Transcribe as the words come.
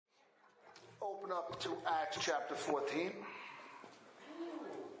Open up to Acts chapter 14.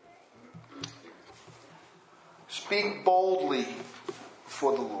 Speak boldly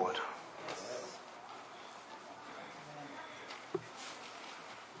for the Lord.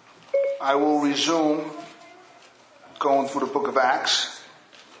 I will resume going through the book of Acts.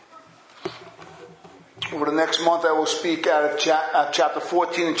 Over the next month I will speak out of chapter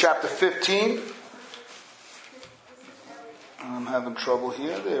 14 and chapter 15. I'm having trouble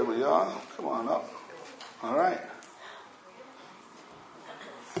here. There we are. Come on up. All right.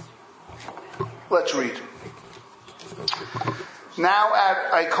 Let's read. Now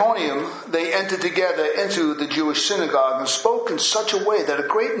at Iconium they entered together into the Jewish synagogue and spoke in such a way that a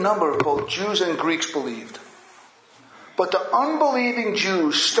great number of both Jews and Greeks believed. But the unbelieving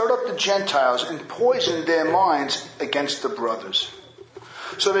Jews stirred up the Gentiles and poisoned their minds against the brothers.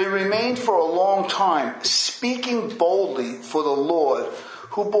 So they remained for a long time, speaking boldly for the Lord,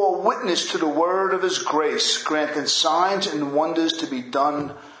 who bore witness to the word of his grace, granting signs and wonders to be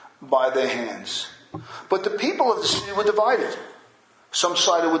done by their hands. But the people of the city were divided. Some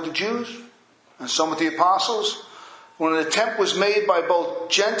sided with the Jews, and some with the apostles. When an attempt was made by both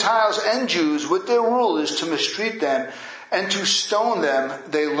Gentiles and Jews with their rulers to mistreat them and to stone them,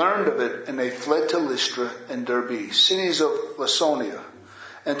 they learned of it, and they fled to Lystra and Derbe, cities of Lycaonia,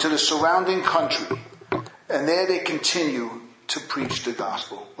 and to the surrounding country. And there they continue to preach the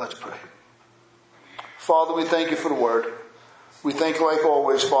gospel. Let's pray. Father, we thank you for the word. We thank you, like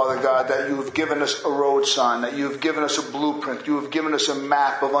always, Father God, that you have given us a road sign, that you have given us a blueprint, you have given us a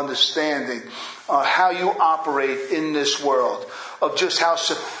map of understanding how you operate in this world, of just how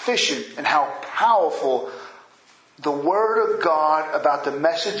sufficient and how powerful the word of God about the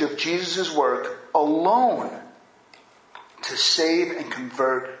message of Jesus' work alone to save and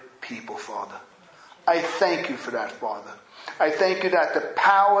convert people, Father. I thank you for that, Father. I thank you that the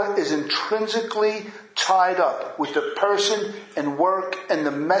power is intrinsically tied up with the person and work and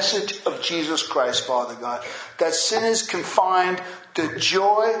the message of Jesus Christ, Father God. That sinners can find the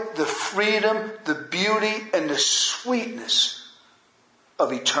joy, the freedom, the beauty, and the sweetness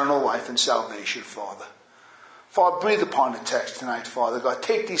of eternal life and salvation, Father. Father, breathe upon the text tonight, Father God.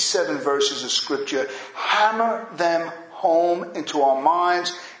 Take these 7 verses of Scripture, hammer them home into our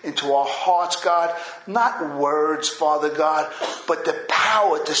minds, into our hearts, God. Not words, Father God, but the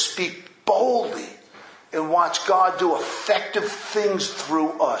power to speak boldly and watch God do effective things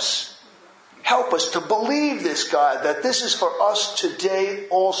through us. Help us to believe this, God, that this is for us today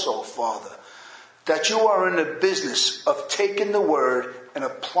also, Father. That you are in the business of taking the word and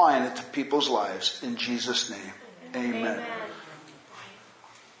applying it to people's lives. In Jesus' name, amen.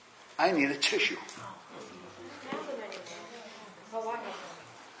 I need a tissue.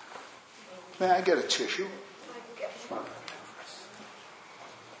 May I get a tissue?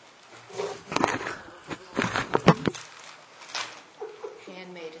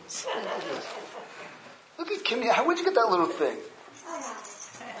 Handmaidens. Look at Kimmy. Where'd you get that little thing?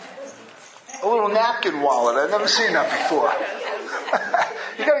 A little napkin wallet. I've never seen that before.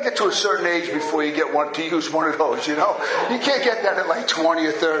 You got to get to a certain age before you get one to use one of those. You know, you can't get that at like 20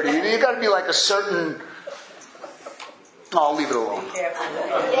 or 30. You got to be like a certain. No, I'll leave it alone. Careful,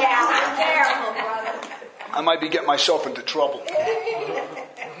 brother. I might be getting myself into trouble.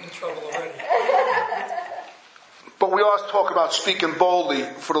 I'm in trouble already. But we always talk about speaking boldly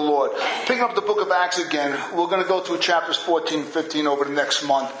for the Lord. Picking up the book of Acts again, we're going to go through chapters 14 and 15 over the next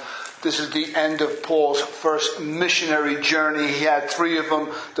month. This is the end of Paul's first missionary journey. He had 3 of them.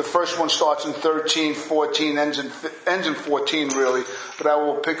 The first one starts in 13, 14, ends in 14 really. But I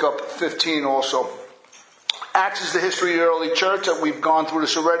will pick up 15 also. Acts is the history of the early church that we've gone through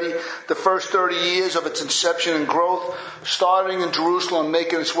this already. The first 30 years of its inception and growth, starting in Jerusalem,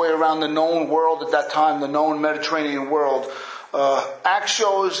 making its way around the known world at that time, the known Mediterranean world. Acts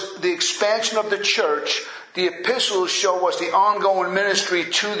shows the expansion of the church. The epistles show us the ongoing ministry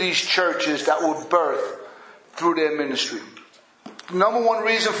to these churches that were birthed through their ministry. The number one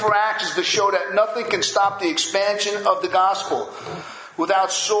reason for Acts is to show that nothing can stop the expansion of the gospel.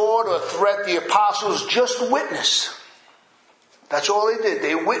 Without sword or threat, the apostles just witness. That's all they did.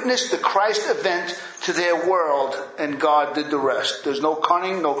 They witnessed the Christ event to their world, and God did the rest. There's no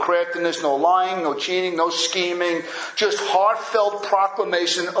cunning, no craftiness, no lying, no cheating, no scheming. Just heartfelt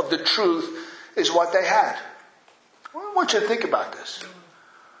proclamation of the truth is what they had. I want you to think about this.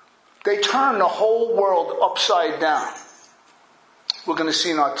 They turned the whole world upside down. We're going to see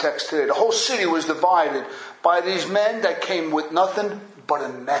in our text today. The whole city was divided by these men that came with nothing but a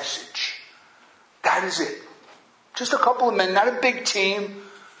message. That is it. Just a couple of men, not a big team,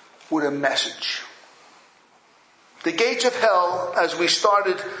 with a message. The gates of hell, as we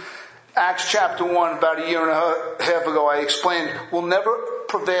started Acts chapter 1, about a year and a half ago, I explained, will never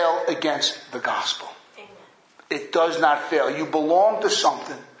prevail against the gospel. Amen. It does not fail. You belong to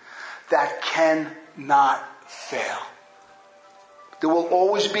something that cannot fail. There will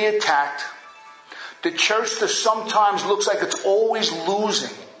always be attacked. The church that sometimes looks like it's always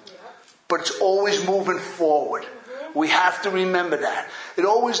losing, but it's always moving forward. We have to remember that. It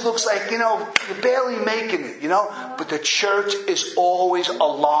always looks like, you're barely making it, but the church is always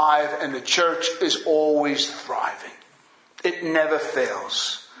alive and the church is always thriving. It never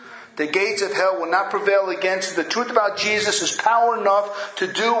fails. The gates of hell will not prevail against it. The truth about Jesus is power enough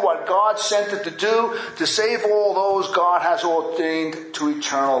to do what God sent it to do, to save all those God has ordained to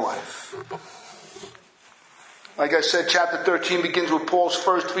eternal life. Like I said, chapter 13 begins with Paul's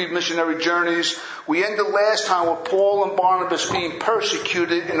first 3 missionary journeys. We ended last time with Paul and Barnabas being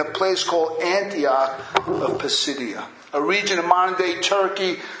persecuted in a place called Antioch of Pisidia, a region of modern-day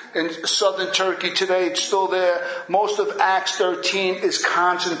Turkey, in southern Turkey today. It's still there. Most of Acts 13 is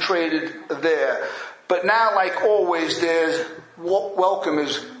concentrated there. But now, like always, there's welcome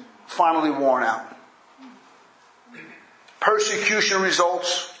is finally worn out. Persecution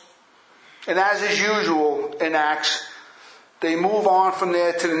results. And as is usual in Acts, they move on from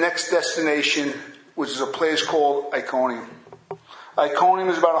there to the next destination, which is a place called Iconium. Iconium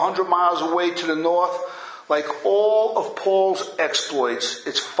is about 100 miles away to the north. Like all of Paul's exploits,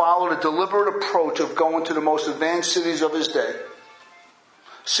 it's followed a deliberate approach of going to the most advanced cities of his day.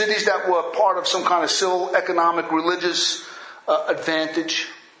 Cities that were part of some kind of civil, economic, religious advantage.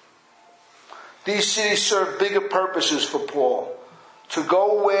 These cities served bigger purposes for Paul. To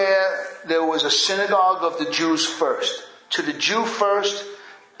go where there was a synagogue of the Jews first. To the Jew first,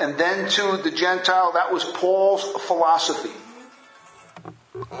 and then to the Gentile. That was Paul's philosophy.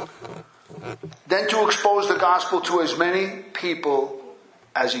 Then to expose the gospel to as many people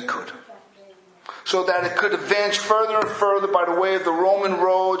as he could. So that it could advance further and further by the way of the Roman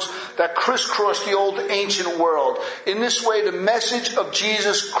roads that crisscrossed the old ancient world. In this way, the message of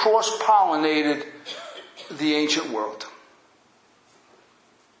Jesus cross-pollinated the ancient world.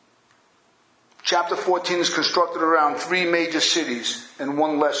 Chapter 14 is constructed around 3 major cities and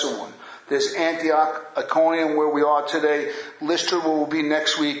 1 lesser one. There's Antioch, Iconium, where we are today, Lystra, where we'll be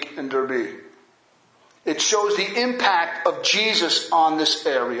next week, and Derbe. It shows the impact of Jesus on this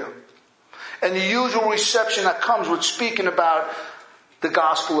area and the usual reception that comes with speaking about the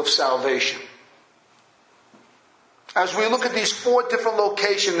gospel of salvation. As we look at these 4 different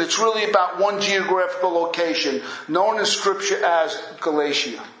locations, it's really about one geographical location known in Scripture as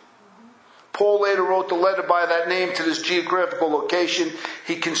Galatia. Paul later wrote the letter by that name to this geographical location.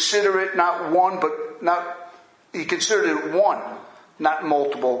 He considered it he considered it one, not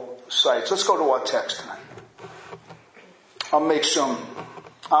multiple sites. Let's go to our text tonight. I'll make some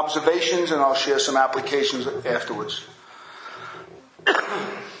observations and I'll share some applications afterwards.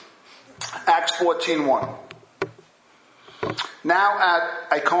 Acts 14:1. Now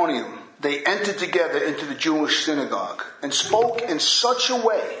at Iconium, they entered together into the Jewish synagogue and spoke in such a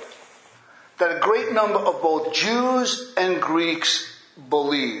way that a great number of both Jews and Greeks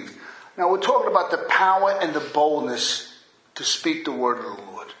believed. Now we're talking about the power and the boldness to speak the word of the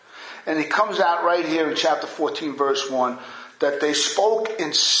Lord. And it comes out right here in chapter 14, verse 1, that they spoke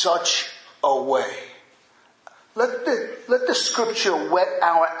in such a way. Let the scripture whet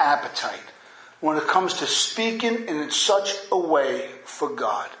our appetite when it comes to speaking in such a way for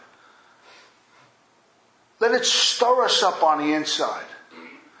God. Let it stir us up on the inside.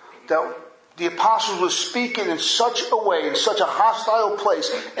 That the apostles were speaking in such a way, in such a hostile place,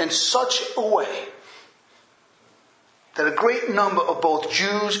 in such a way that a great number of both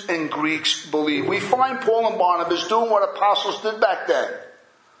Jews and Greeks believed. We find Paul and Barnabas doing what apostles did back then.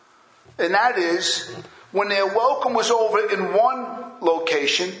 And that is, when their welcome was over in one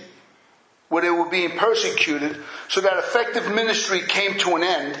location, where they were being persecuted, so that effective ministry came to an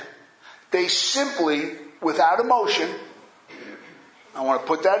end, they simply, without emotion, I want to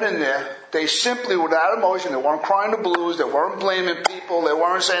put that in there. They simply, without emotion, they weren't crying the blues, they weren't blaming people, they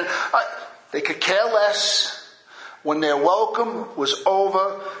weren't saying, they could care less. When their welcome was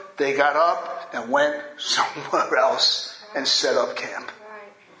over, they got up and went somewhere else and set up camp.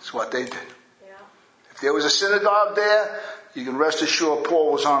 That's what they did. If there was a synagogue there, you can rest assured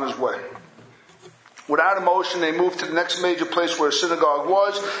Paul was on his way. Without emotion, they moved to the next major place where a synagogue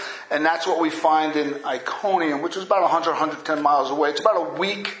was, and that's what we find in Iconium, which is about 110 miles away. It's about a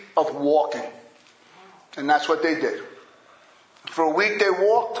week of walking. And that's what they did. For a week they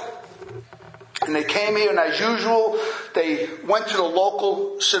walked, and they came here, and as usual, they went to the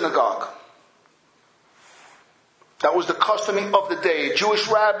local synagogue. That was the custom of the day. Jewish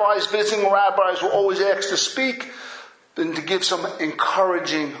rabbis, visiting rabbis, were always asked to speak and to give some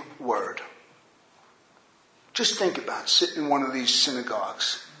encouraging word. Just think about sitting in one of these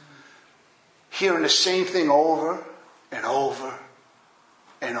synagogues, hearing the same thing over and over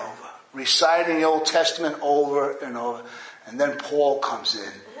and over, reciting the Old Testament over and over, and then Paul comes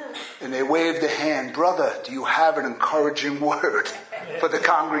in, and they wave the hand. Brother, do you have an encouraging word for the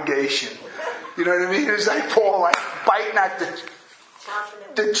congregation? You know what I mean? It's like Paul, like biting at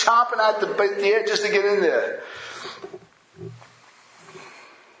chomping at the air just to get in there.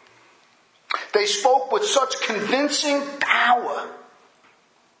 They spoke with such convincing power.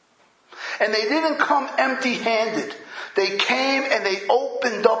 And they didn't come empty-handed. They came and they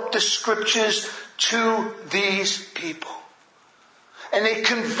opened up the scriptures to these people. And they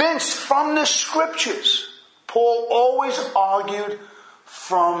convinced from the scriptures. Paul always argued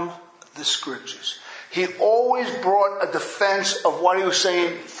from the scriptures. He always brought a defense of what he was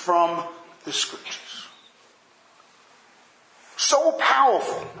saying from the scriptures. So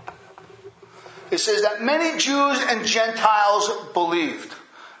powerful. It says that many Jews and Gentiles believed.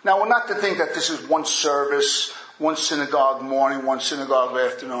 Now, we're not to think that this is one service, one synagogue morning, one synagogue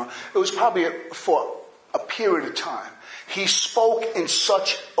afternoon. It was probably for a period of time. He spoke in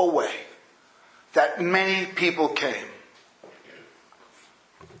such a way that many people came.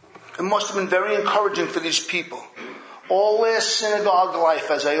 It must have been very encouraging for these people. All their synagogue life,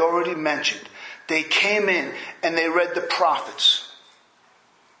 as I already mentioned, they came in and they read the prophets.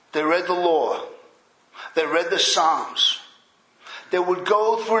 They read the law. They read the Psalms. They would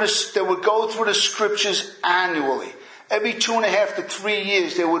go through the scriptures annually. Every 2.5 to 3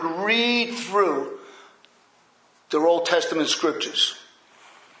 years, they would read through their Old Testament scriptures.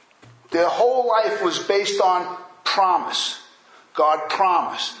 Their whole life was based on promise. God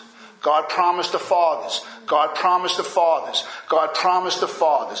promised. God promised the fathers. God promised the fathers. God promised the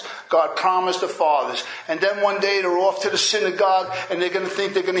fathers. God promised the fathers. And then one day they're off to the synagogue and they're going to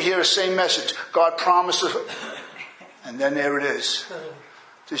think they're going to hear the same message. God promised. And then there it is.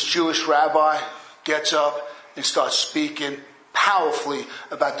 This Jewish rabbi gets up and starts speaking powerfully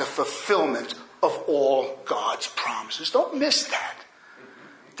about the fulfillment of all God's promises. Don't miss that.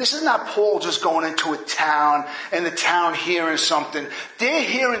 This is not Paul just going into a town and the town hearing something. They're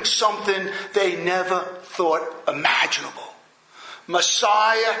hearing something they never thought imaginable.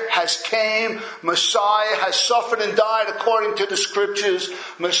 Messiah has came. Messiah has suffered and died according to the scriptures.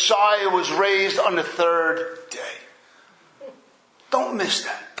 Messiah was raised on the third day. Don't miss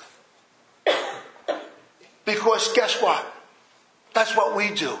that. Because guess what? That's what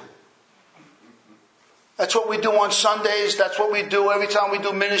we do. That's what we do on Sundays. That's what we do every time we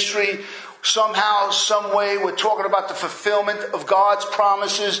do ministry. Somehow, some way, we're talking about the fulfillment of God's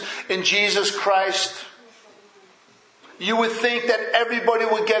promises in Jesus Christ. You would think that everybody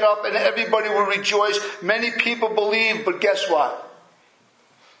would get up and everybody would rejoice. Many people believe, but guess what?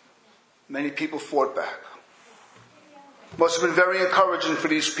 Many people fought back. Must have been very encouraging for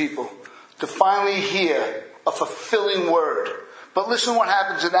these people to finally hear a fulfilling word. But listen what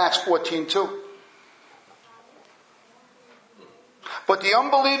happens in Acts 14:2. But the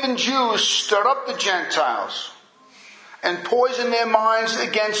unbelieving Jews stirred up the Gentiles and poisoned their minds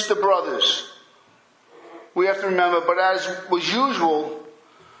against the brothers. We have to remember, but as was usual,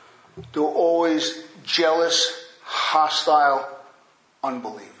 they were always jealous, hostile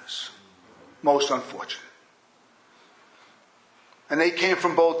unbelievers. Most unfortunate. And they came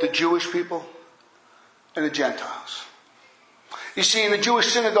from both the Jewish people and the Gentiles. You see, in the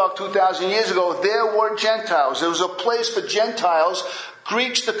Jewish synagogue 2,000 years ago, there were Gentiles. There was a place for Gentiles,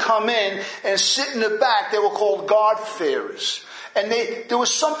 Greeks, to come in and sit in the back. They were called God-fearers. And there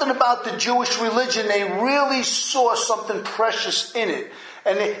was something about the Jewish religion. They really saw something precious in it.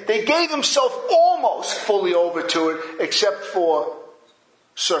 And they gave themselves almost fully over to it, except for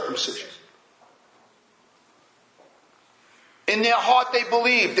circumcision. In their heart, they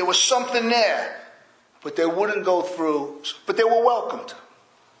believed there was something there. But they wouldn't go through, but they were welcomed.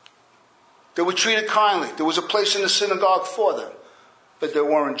 They were treated kindly. There was a place in the synagogue for them. But they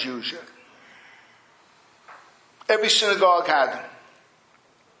weren't Jews yet. Every synagogue had them.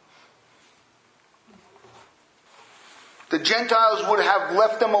 The Gentiles would have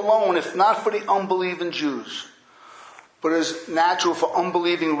left them alone if not for the unbelieving Jews. But as natural for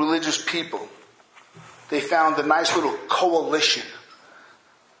unbelieving religious people, they found a nice little coalition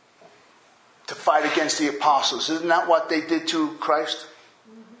to fight against the apostles. Isn't that what they did to Christ?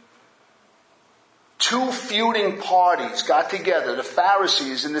 Two feuding parties got together, the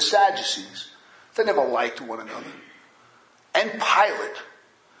Pharisees and the Sadducees. They never liked one another. And Pilate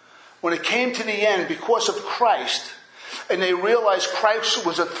when it came to the end, because of Christ, and they realized Christ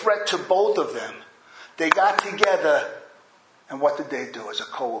was a threat to both of them, they got together, and what did they do as a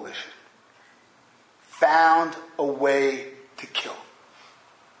coalition? Found a way to kill.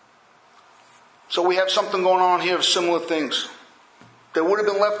 So we have something going on here of similar things. They would have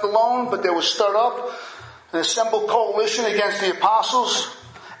been left alone, but they were stirred up, an assembled coalition against the apostles,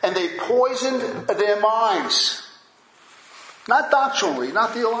 and they poisoned their minds. Not doctrinally,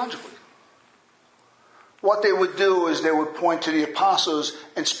 not theologically. What they would do is they would point to the apostles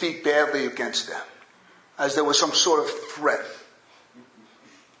and speak badly against them, as there was some sort of threat.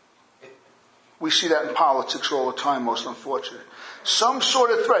 We see that in politics all the time, most unfortunate. Some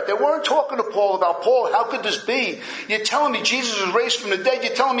sort of threat. They weren't talking to Paul about, Paul, how could this be? You're telling me Jesus was raised from the dead.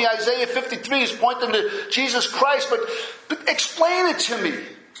 You're telling me Isaiah 53 is pointing to Jesus Christ. But explain it to me.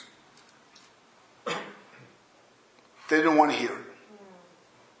 They didn't want to hear it.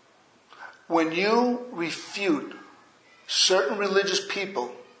 When you refute certain religious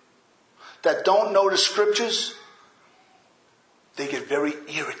people that don't know the scriptures, they get very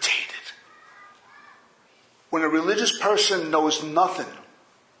irritated. When a religious person knows nothing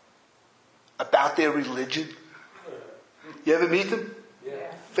about their religion, you ever meet them? Yeah.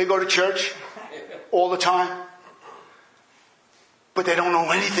 They go to church all the time, but they don't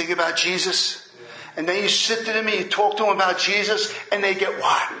know anything about Jesus. And then you sit to them and you talk to them about Jesus, and they get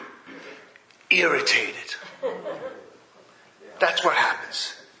what? Irritated. That's what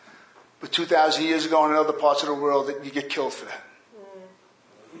happens. But 2,000 years ago in other parts of the world, you get killed for that.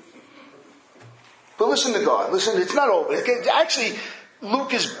 But listen to God. Listen, it's not over. Actually,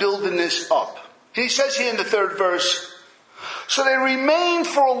 Luke is building this up. He says here in the 3rd verse, so they remained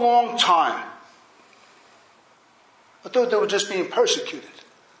for a long time. I thought they were just being persecuted.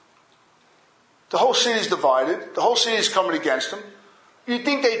 The whole city is divided. The whole city is coming against them. You'd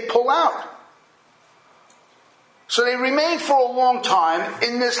think they'd pull out. So they remained for a long time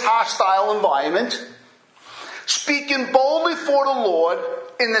in this hostile environment, speaking boldly for the Lord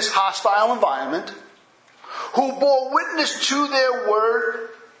in this hostile environment, who bore witness to their word,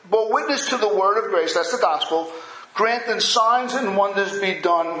 bore witness to the word of grace, that's the gospel, granting signs and wonders be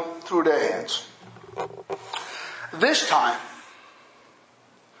done through their hands. This time,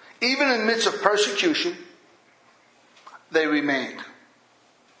 even in the midst of persecution, they remained.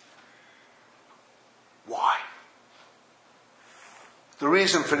 Why? The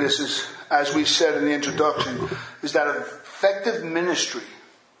reason for this is, as we said in the introduction, is that effective ministry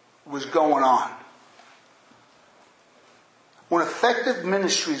was going on. When effective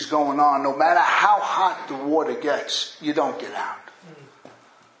ministry is going on, no matter how hot the water gets, you don't get out.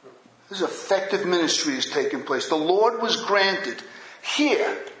 This effective ministry is taking place. The Lord was granted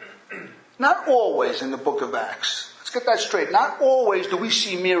here, not always in the book of Acts. Let's get that straight. Not always do we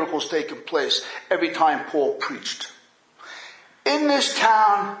see miracles taking place every time Paul preached. In this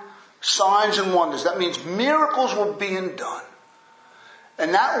town, signs and wonders. That means miracles were being done.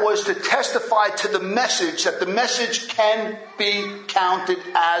 And that was to testify to the message, that the message can be counted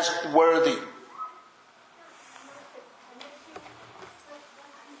as worthy.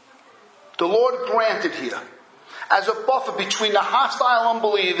 The Lord granted here, as a buffer between the hostile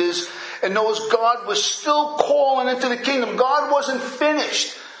unbelievers and those God was still calling into the kingdom. God wasn't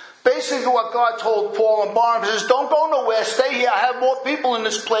finished. Basically what God told Paul and Barnabas is, don't go nowhere, stay here, I have more people in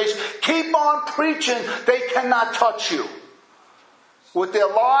this place. Keep on preaching, they cannot touch you. With their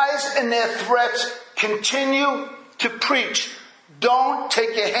lies and their threats, continue to preach. Don't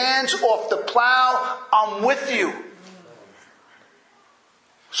take your hands off the plow, I'm with you.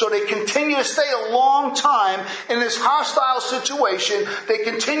 So they continue to stay a long time in this hostile situation. They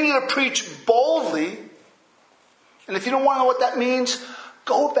continue to preach boldly. And if you don't want to know what that means,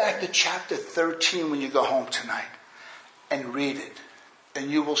 go back to chapter 13 when you go home tonight and read it.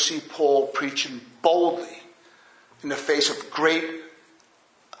 And you will see Paul preaching boldly in the face of great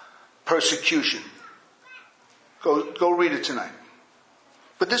persecution. Go read it tonight.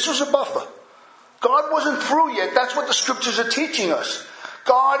 But this was a buffer. God wasn't through yet. That's what the scriptures are teaching us.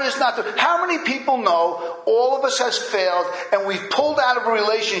 God is not through. How many people know all of us has failed and we've pulled out of a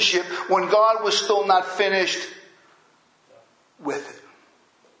relationship when God was still not finished with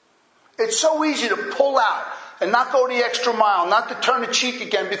it? It's so easy to pull out and not go the extra mile, not to turn the cheek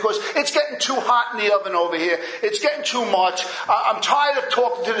again because it's getting too hot in the oven over here. It's getting too much. I'm tired of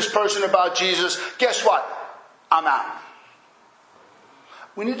talking to this person about Jesus. Guess what? I'm out.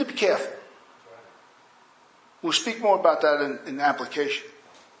 We need to be careful. We'll speak more about that in application.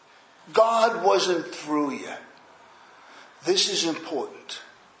 God wasn't through yet. This is important.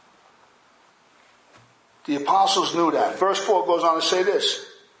 The apostles knew that. Verse 4 goes on to say this.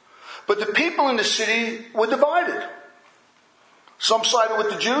 But the people in the city were divided. Some sided with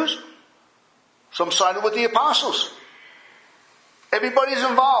the Jews. Some sided with the apostles. Everybody's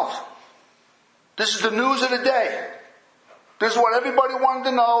involved. This is the news of the day. This is what everybody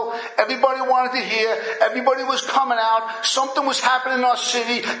wanted to know. Everybody wanted to hear. Everybody was coming out. Something was happening in our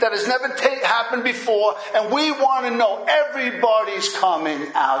city that has never happened before. And we want to know. Everybody's coming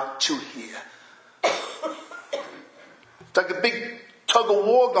out to hear. It's like a big tug of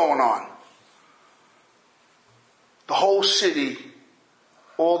war going on. The whole city,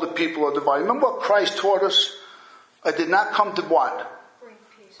 all the people are divided. Remember what Christ taught us? I did not come to what?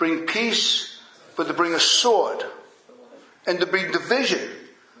 Bring peace, but to bring a sword. And to bring division.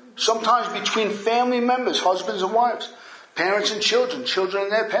 Sometimes between family members, husbands and wives. Parents and children, children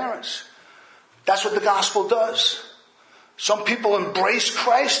and their parents. That's what the gospel does. Some people embrace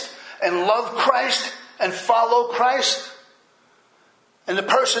Christ and love Christ and follow Christ. And the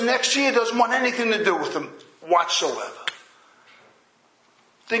person next to you doesn't want anything to do with them whatsoever.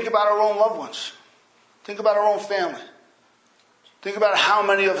 Think about our own loved ones. Think about our own family. Think about how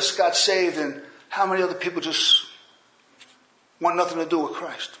many of us got saved and how many other people just want nothing to do with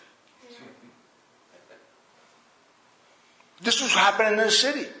Christ. This was happening in the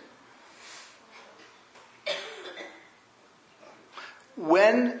city.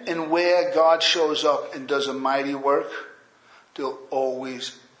 When and where God shows up and does a mighty work, there'll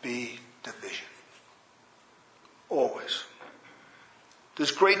always be division. Always.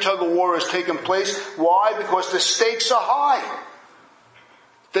 This great tug of war has taken place. Why? Because the stakes are high.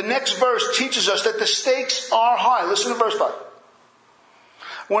 The next verse teaches us that the stakes are high. Listen to verse 5.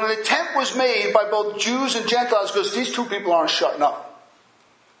 When an attempt was made by both Jews and Gentiles, because these two people aren't shutting up.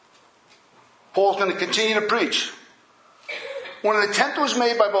 Paul's going to continue to preach. When an attempt was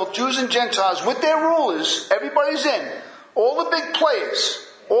made by both Jews and Gentiles with their rulers, everybody's in. All the big players,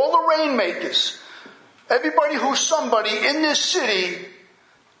 all the rainmakers, everybody who's somebody in this city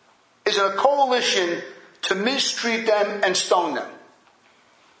is in a coalition to mistreat them and stone them.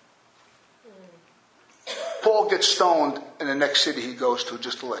 Paul gets stoned in the next city he goes to,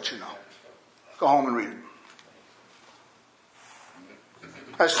 just to let you know. Go home and read it.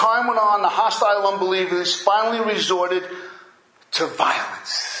 As time went on, the hostile unbelievers finally resorted to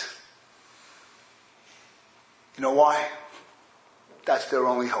violence. You know why? That's their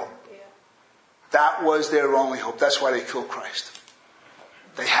only hope. That was their only hope. That's why they killed Christ.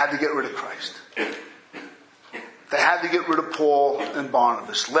 They had to get rid of Christ. They had to get rid of Paul and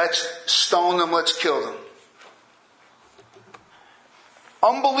Barnabas. Let's stone them. Let's kill them.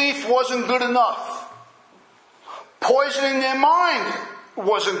 Unbelief wasn't good enough. Poisoning their mind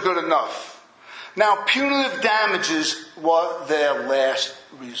wasn't good enough. Now, punitive damages were their last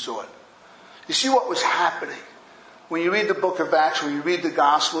resort. You see what was happening? When you read the book of Acts, when you read the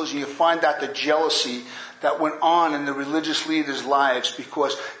Gospels, you find out the jealousy that went on in the religious leaders' lives,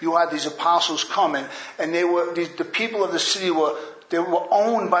 because you had these apostles coming, and the people of the city were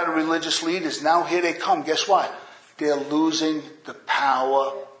owned by the religious leaders. Now here they come. Guess what? They're losing the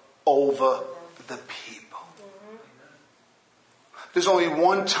power over the people. There's only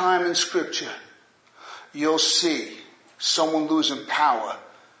one time in Scripture you'll see someone losing power,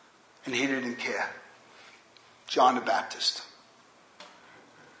 and he didn't care. John the Baptist.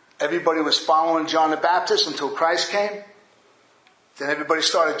 Everybody was following John the Baptist until Christ came. Then everybody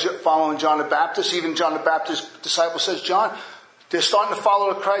started following John the Baptist. Even John the Baptist's disciple says, John, they're starting to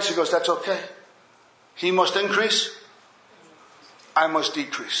follow Christ. He goes, that's okay. He must increase. I must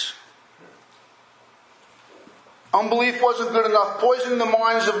decrease. Unbelief wasn't good enough. Poisoning the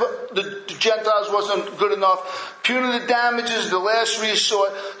minds of the Gentiles wasn't good enough. Punitive damages, the last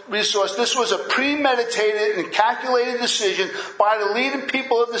resource. This was a premeditated and calculated decision by the leading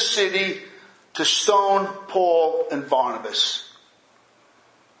people of the city to stone Paul and Barnabas.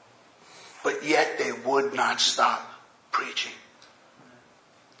 But yet they would not stop preaching.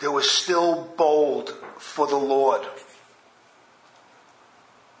 They were still bold for the Lord.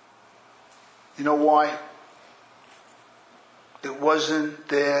 You know why? It wasn't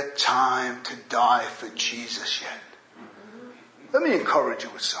their time to die for Jesus yet. Let me encourage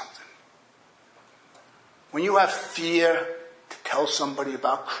you with something. When you have fear to tell somebody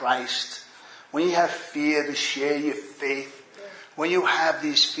about Christ, when you have fear to share your faith, when you have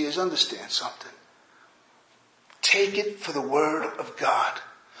these fears, understand something. Take it for the word of God.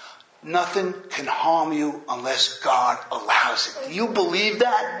 Nothing can harm you unless God allows it. Do you believe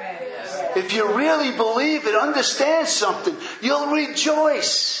that? Yes. If you really believe it, understand something. You'll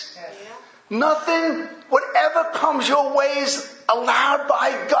rejoice. Yes. Nothing, whatever comes your way, is allowed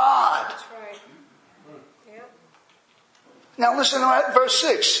by God. That's right. Yep. Now listen to verse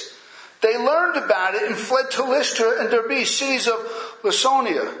 6. They learned about it and fled to Lystra and Derbe, cities of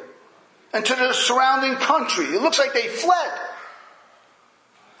Lycaonia, and to the surrounding country. It looks like they fled.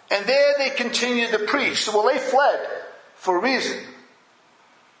 And there they continued to preach. Well, they fled for a reason.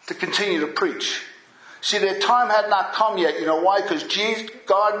 To continue to preach. See, their time had not come yet. You know why? Because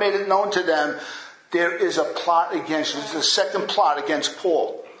God made it known to them there is a plot against him. There's a second plot against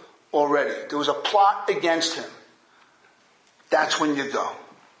Paul already. There was a plot against him. That's when you go.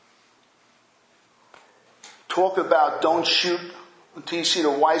 Talk about don't shoot until you see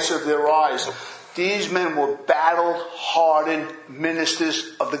the whites of their eyes. These men were battle-hardened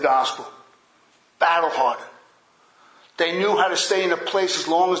ministers of the gospel. Battle-hardened. They knew how to stay in a place as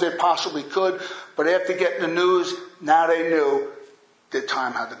long as they possibly could, but after getting the news, now they knew their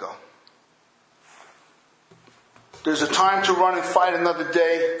time had to go. There's a time to run and fight another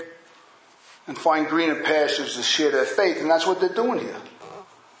day and find greener pastures to share their faith, and that's what they're doing here.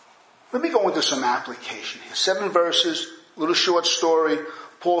 Let me go into some application here. 7 verses, little short story,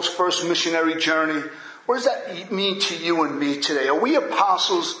 Paul's first missionary journey. What does that mean to you and me today? Are we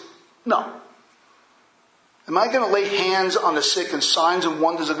apostles? No. Am I going to lay hands on the sick and signs and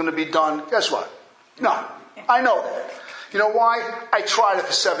wonders are going to be done? Guess what? No. I know that. You know why? I tried it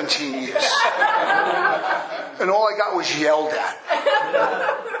for 17 years. And all I got was yelled at.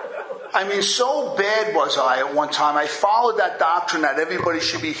 I mean, so bad was I at one time. I followed that doctrine that everybody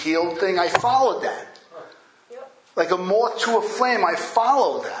should be healed thing. I followed that. Like a moth to a flame, I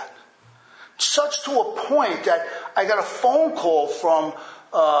followed that. Such to a point that I got a phone call from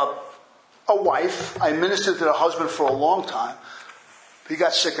a wife. I ministered to the husband for a long time. He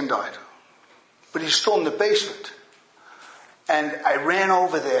got sick and died. But he's still in the basement. And I ran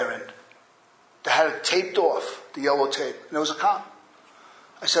over there and they had it taped off, the yellow tape. And there was a cop.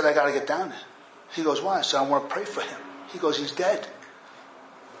 I said, I got to get down there. He goes, why? I said, I want to pray for him. He goes, he's dead.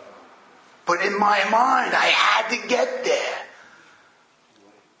 But in my mind, I had to get there.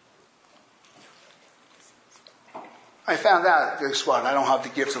 I found out, guess what? I don't have the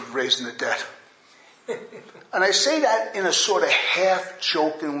gift of raising the dead. And I say that in a sort of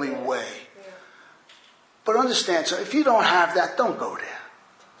half-jokingly way. But understand, so if you don't have that, don't go there.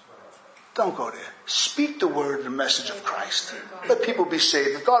 Don't go there. Speak the word, the message of Christ. Let people be saved.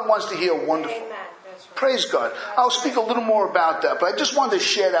 If God wants to heal, wonderful. Praise God. I'll speak a little more about that, but I just wanted to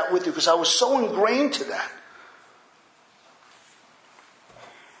share that with you because I was so ingrained to that.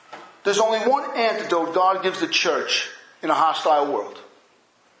 There's only one antidote God gives the church in a hostile world.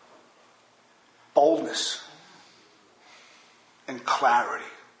 Boldness and clarity.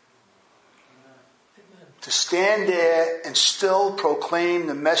 To stand there and still proclaim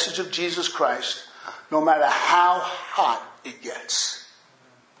the message of Jesus Christ, no matter how hot it gets.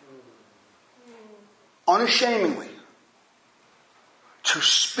 Unashamedly. To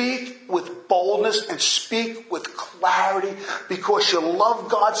speak with boldness and speak with clarity because you love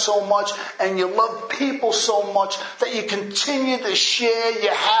God so much and you love people so much that you continue to share, you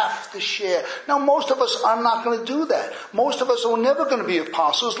have to share. Now most of us are not going to do that. Most of us are never going to be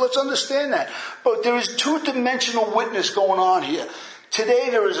apostles. Let's understand that. But there is two-dimensional witness going on here. Today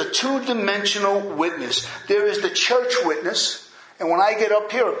there is a two-dimensional witness. There is the church witness. And when I get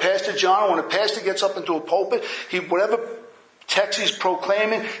up here, or Pastor John, when a pastor gets up into a pulpit, whatever text he's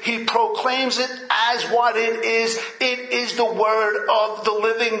proclaiming, he proclaims it as what it is. It is the word of the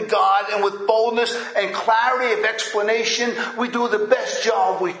living God. And with boldness and clarity of explanation, we do the best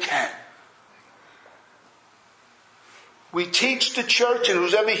job we can. We teach the church, and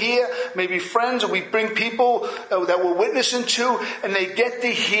who's ever here, maybe friends, or we bring people that we're witnessing to, and they get to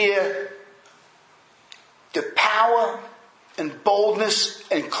hear the power and boldness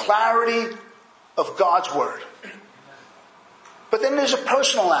and clarity of God's word. But then there's a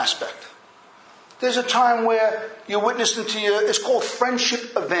personal aspect. There's a time where you're witnessing to it's called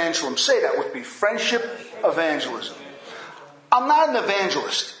friendship evangelism. Say that with me, friendship evangelism. I'm not an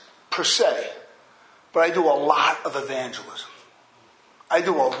evangelist per se, but I do a lot of evangelism. I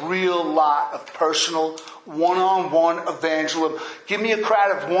do a real lot of personal, one-on-one evangelism. Give me a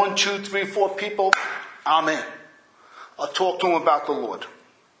crowd of 1, 2, 3, 4 people, I'm in. I'll talk to them about the Lord.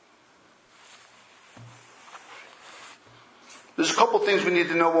 There's a couple things we need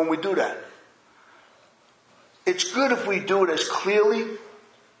to know when we do that. It's good if we do it as clearly,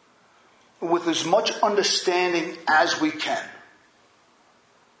 with as much understanding as we can.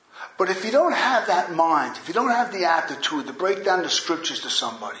 But if you don't have that mind, if you don't have the aptitude to break down the scriptures to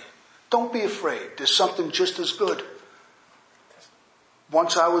somebody, don't be afraid. There's something just as good.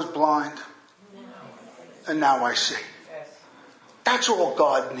 Once I was blind, and now I see. That's all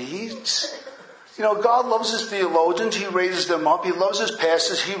God needs. You know, God loves His theologians. He raises them up. He loves His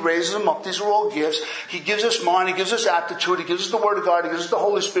pastors. He raises them up. These are all gifts. He gives us mind. He gives us aptitude. He gives us the Word of God. He gives us the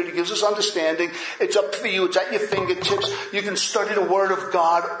Holy Spirit. He gives us understanding. It's up for you. It's at your fingertips. You can study the Word of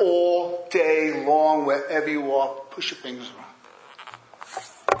God all day long, wherever you are. Push your fingers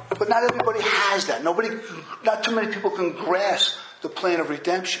around. But not everybody has that. Not too many people can grasp the plan of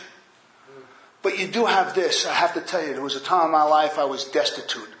redemption. But you do have this. I have to tell you, there was a time in my life I was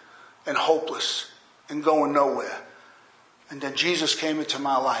destitute and hopeless and going nowhere. And then Jesus came into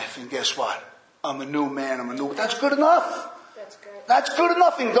my life, and guess what? I'm a new man. That's good enough. That's good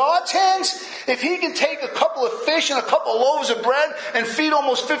enough in God's hands. If He can take a couple of fish and a couple of loaves of bread and feed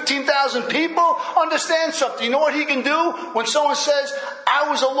almost 15,000 people, understand something. You know what He can do when someone says, I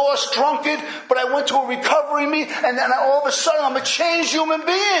was a lost drunkard, but I went to a recovery meeting, and then all of a sudden I'm a changed human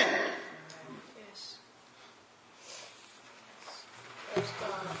being. Yes.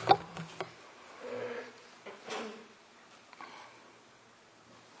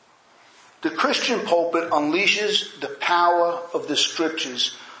 The Christian pulpit unleashes the power of the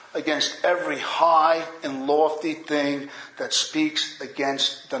Scriptures against every high and lofty thing that speaks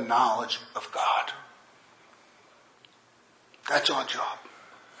against the knowledge of God. That's our job.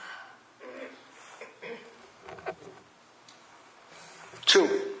 2.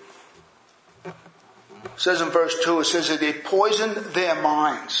 It says in verse 2, it says that they poisoned their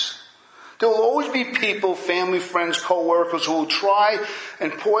minds. There will always be people, family, friends, co-workers who will try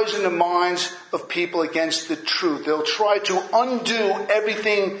and poison the minds of people against the truth. They'll try to undo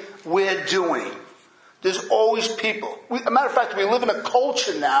everything we're doing. There's always people. As a matter of fact, we live in a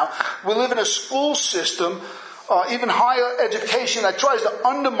culture now. We live in a school system, even higher education, that tries to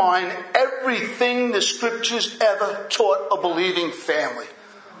undermine everything the Scriptures ever taught a believing family.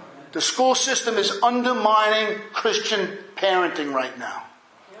 The school system is undermining Christian parenting right now.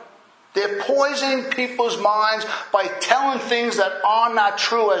 They're poisoning people's minds by telling things that are not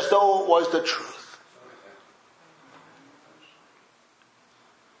true as though it was the truth.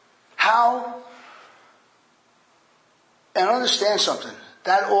 How? And understand something.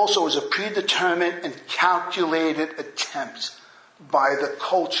 That also is a predetermined and calculated attempt by the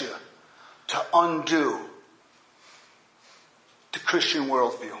culture to undo the Christian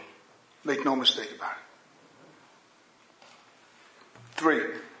worldview. Make no mistake about it. 3.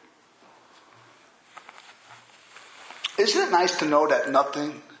 Isn't it nice to know that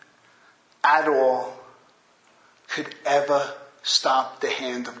nothing at all could ever stop the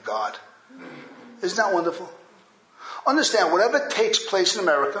hand of God? Isn't that wonderful? Understand, whatever takes place in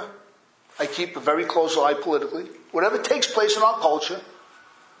America, I keep a very close eye politically, whatever takes place in our culture,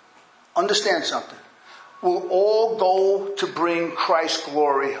 understand something. We'll all go to bring Christ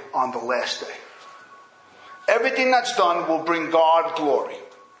glory on the last day. Everything that's done will bring God glory.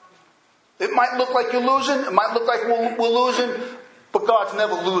 It might look like you're losing. It might look like we're losing. But God's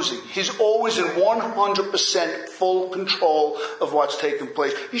never losing. He's always in 100% full control of what's taking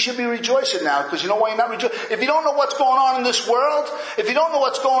place. You should be rejoicing now, because you know why you're not rejoicing? If you don't know what's going on in this world, if you don't know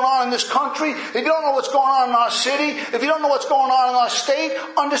what's going on in this country, if you don't know what's going on in our city, if you don't know what's going on in our state,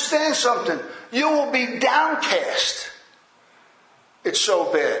 understand something. You will be downcast. It's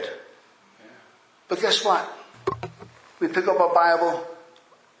so bad. But guess what? We pick up our Bible.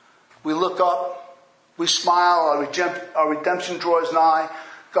 We look up, we smile, our redemption draws nigh.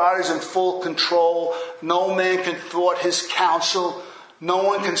 God is in full control. No man can thwart His counsel. No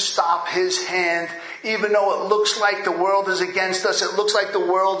one can stop His hand. Even though it looks like the world is against us, it looks like the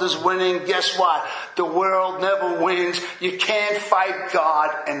world is winning. Guess what? The world never wins. You can't fight God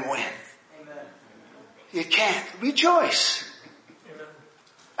and win. Amen. You can't. Rejoice. Amen.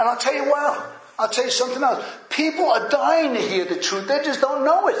 And I'll tell you what. I'll tell you something else. People are dying to hear the truth. They just don't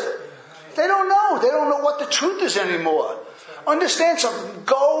know it. They don't know. They don't know what the truth is anymore. Understand something.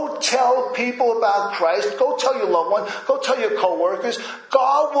 Go tell people about Christ. Go tell your loved ones. Go tell your co-workers.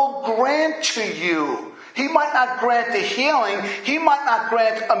 God will grant to you. He might not grant the healing. He might not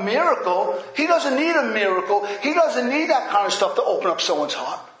grant a miracle. He doesn't need a miracle. He doesn't need that kind of stuff to open up someone's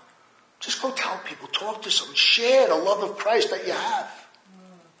heart. Just go tell people. Talk to someone. Share the love of Christ that you have.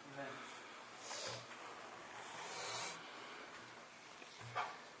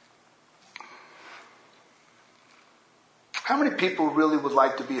 How many people really would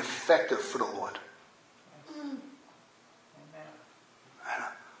like to be effective for the Lord?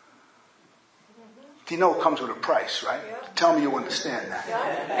 Do you know it comes with a price, right? Tell me you understand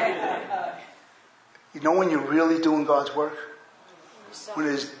that. You know when you're really doing God's work? When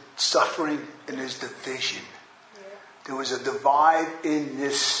there's suffering and there's division. There was a divide in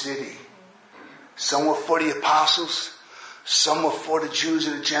this city. Some were for the apostles. Some were for the Jews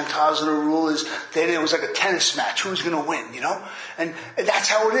and the Gentiles and the rulers. It was like a tennis match. Who's going to win, you know? And that's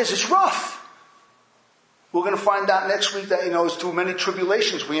how it is. It's rough. We're going to find out next week that, it's through many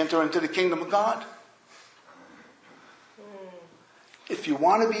tribulations we enter into the kingdom of God. If you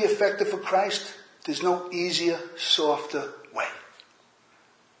want to be effective for Christ, there's no easier, softer way.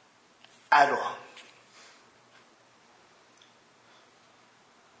 At all.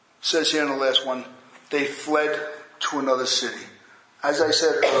 It says here in the last one, they fled to another city. As I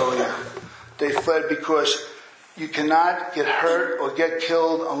said earlier, they fled because you cannot get hurt or get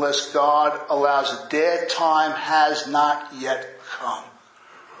killed unless God allows it. Their time has not yet come.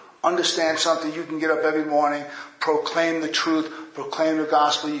 Understand something. You can get up every morning, proclaim the truth, proclaim the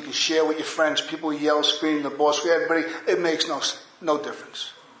gospel. You can share with your friends. People yell, scream, the boss, everybody. It makes no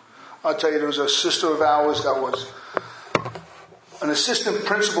difference. I'll tell you, there was a sister of ours that was an assistant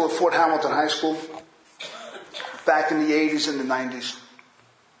principal at Fort Hamilton High School back in the 80s and the 90s.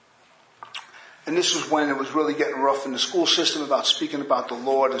 And this was when it was really getting rough in the school system about speaking about the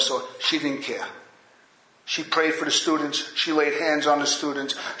Lord, and so she didn't care. She prayed for the students. She laid hands on the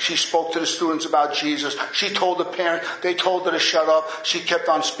students. She spoke to the students about Jesus. She told the parents. They told her to shut up. She kept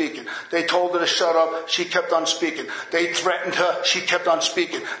on speaking. They told her to shut up. She kept on speaking. They threatened her. She kept on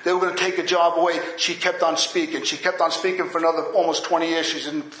speaking. They were going to take her job away. She kept on speaking. She kept on speaking for another almost 20 years. She's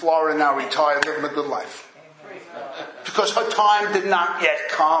in Florida now, retired, living a good life. Because her time did not yet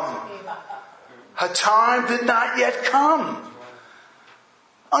come. Her time did not yet come.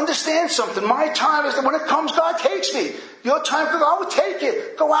 Understand something. My time is that when it comes, God takes me. Your time, God will take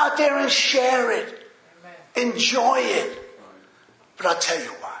it. Go out there and share it. Amen. Enjoy it. But I'll tell you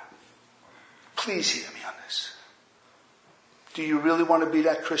what. Please hear me on this. Do you really want to be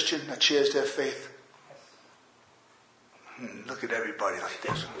that Christian that shares their faith? Look at everybody like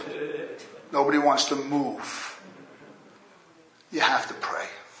this. Nobody wants to move. You have to pray.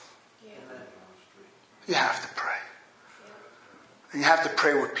 You have to pray. And you have to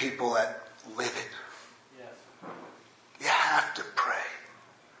pray with people that live it. You have to pray.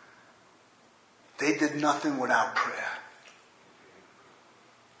 They did nothing without prayer.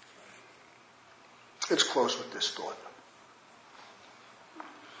 Let's close with this thought.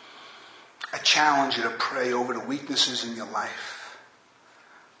 I challenge you to pray over the weaknesses in your life.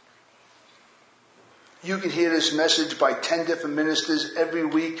 You can hear this message by 10 different ministers every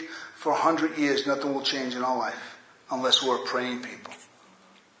week for 100 years. Nothing will change in our life. Unless we're praying people.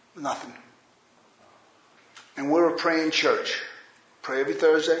 Nothing. And we're a praying church. Pray every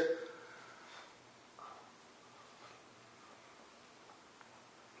Thursday.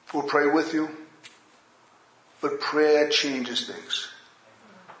 We'll pray with you. But prayer changes things.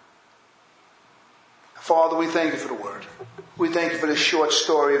 Father, we thank you for the word. We thank you for this short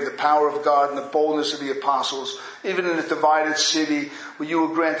story of the power of God and the boldness of the apostles. Even in a divided city where you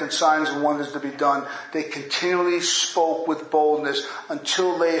were granting signs and wonders to be done, they continually spoke with boldness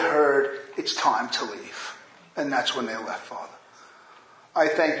until they heard it's time to leave. And that's when they left, Father. I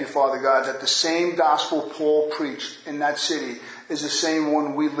thank you, Father God, that the same gospel Paul preached in that city is the same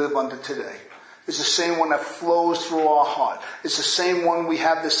one we live under today. It's the same one that flows through our heart. It's the same one we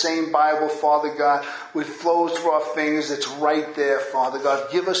have the same Bible, Father God, which flows through our fingers. It's right there, Father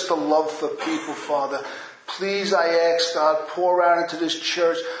God. Give us the love for people, Father. Please, I ask, God, pour out into this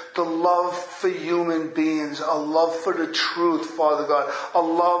church the love for human beings, a love for the truth, Father God, a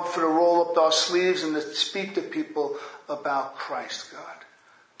love for to roll up our sleeves and to speak to people about Christ, God.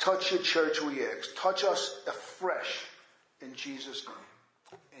 Touch your church, we ask. Touch us afresh in Jesus'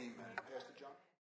 name. Amen.